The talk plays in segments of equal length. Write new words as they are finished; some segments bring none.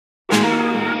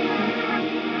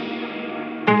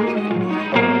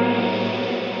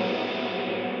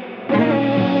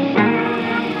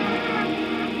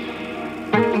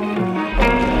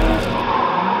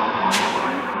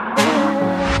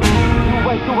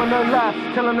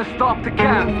Tell them to stop the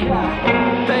cap.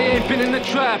 They ain't been in the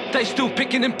trap, they still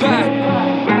picking and pack.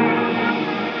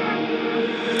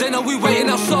 They know we waiting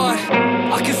outside,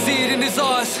 I can see it in his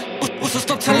eyes. So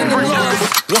stop telling them lies.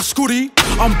 What's goodie?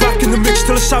 I'm back in the mix,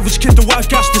 still a savage kid, the white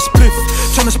gas, the spliff.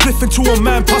 Turn a spliff into a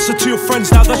man, pass it to your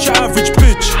friends, now that's your average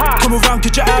bitch. Come around,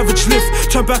 get your average lift.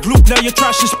 Turn back, look, now you're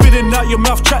trash and spitting out your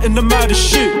mouth, chatting the maddest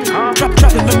shit.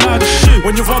 Chatting the maddest shit.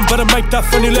 When you run, better make that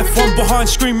funny left one behind,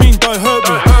 screaming, don't hurt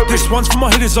me. This one's for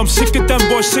my hitters, I'm sick of them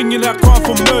boys singing that cry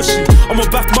for mercy. I'ma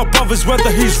back my brothers,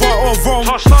 whether he's right or wrong.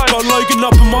 Got Logan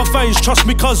up in my veins, trust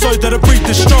me, cuz oh, that'll breathe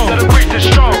this strong.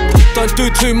 Don't do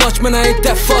too much, man, I ain't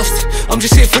that fussed. I'm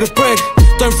just here for the bread.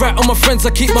 Don't rat on my friends, I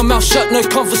keep my mouth shut, no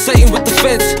conversating with the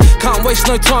feds. Can't waste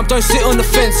no time, don't sit on the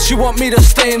fence. She want me to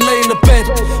stay and lay in the bed,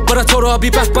 but I told her I'll be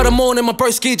back by the morning. My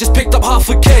broski just picked up half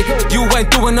a keg. You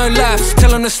ain't doing no laughs,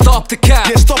 tell them to stop the cap.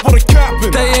 Yeah, stop all the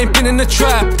capping. They ain't been in the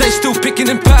trap, they still picking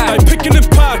and pack. They picking and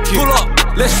packing. Pull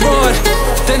up, let's ride.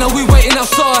 They know we waiting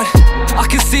outside, I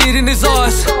can see it in his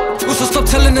eyes. Also stop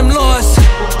telling them lies.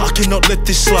 I cannot let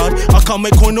this slide, I can't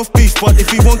make coin off beef, but if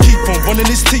he won't keep on running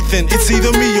his teeth then it's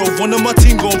either me or one of my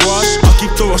team gon' rise. I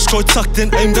keep the Roscoe tucked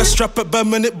in, aim that strap at bad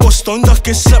man at Boston. I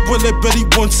get slapped with their belly,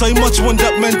 won't say much when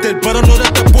that man dead, but I know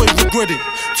that boy regret it.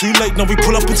 Too late, now we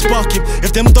pull up and spark him.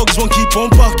 If them dogs won't keep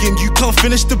on barking, you can't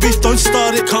finish the beef, don't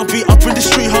start it. Can't be up in the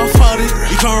street half-hearted.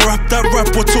 You can't rap that rap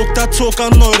or talk that talk,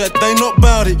 I know that they not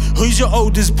bout it. Who's your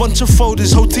oldest? Bunch of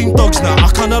folders, whole team dogs now, I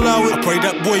can't allow it. I pray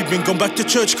that boy been gone back to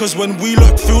church, cause when we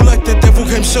look, feel like the devil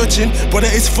came searching. But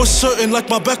it is for certain, like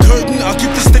my back hurting, I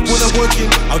keep the stick when I'm working.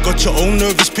 I got your own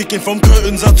nervous peeking from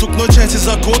curtains, I took no chances,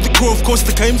 I called the crew, of course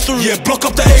they came through. Yeah, block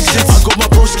up the exits. I got my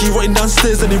broski waiting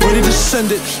downstairs and he ready to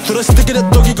send it. So let's stick it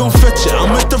at dog, he gon' fetch it. I'll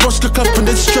make the Roscoe clap and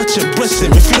then stretch it, bless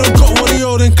him. If you don't got one of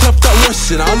y'all, then clap that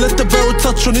wrestling. I'll let the barrel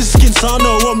touch on his skin so I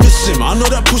know I miss him. I know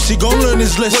that pussy gon' learn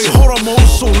his lesson. Wait, hold on,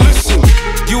 so listen.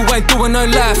 You ain't doing no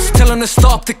laughs, tell them to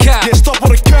stop the cap. Yeah, stop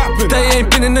all the capping. They ain't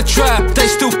been in the trap, they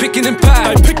still picking and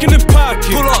pack. They picking and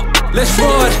packing. Pull up, let's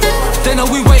ride. They know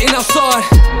we waiting outside,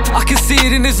 I can see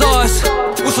it in his eyes.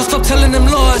 Also stop telling them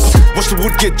lies. Watch the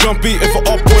wood get jumpy, if an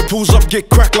up boy pulls up, get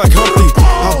cracked like Humpty.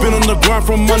 I've been on the grind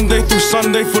from Monday through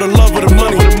Sunday for the love of the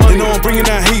money. They know I'm bringing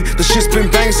that heat, the shit's been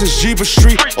banging since Jeeba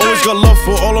Street. Always got love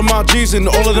for all of my G's, and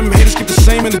all of them haters keep the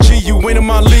same energy. You ain't in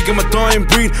my league, I'm a dying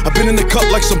breed. I've been in the cut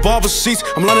like some barber seats.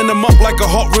 I'm lining them up like a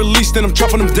hot release, then I'm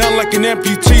chopping them down like an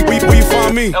amputee. Where you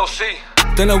find me? LC.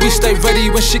 They know we stay ready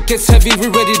when shit gets heavy, we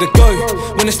ready to go.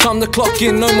 When it's time to clock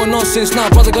in, no more nonsense. Nah,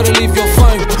 brother, gotta leave your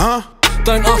phone. Huh?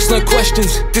 Don't ask no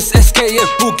questions, this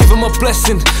SKF will give them a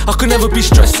blessing. I could never be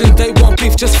stressing, they want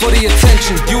beef just for the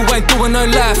attention. You ain't doing no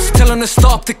laughs, tell them to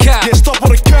stop the cap. Yeah, stop all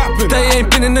the capping. They ain't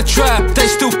been in the trap, they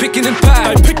still picking and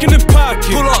pack. They picking and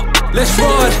packing. Pull up, let's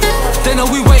ride. They know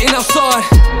we waiting outside,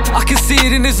 I can see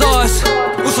it in his eyes.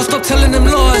 Also stop telling them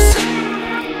lies.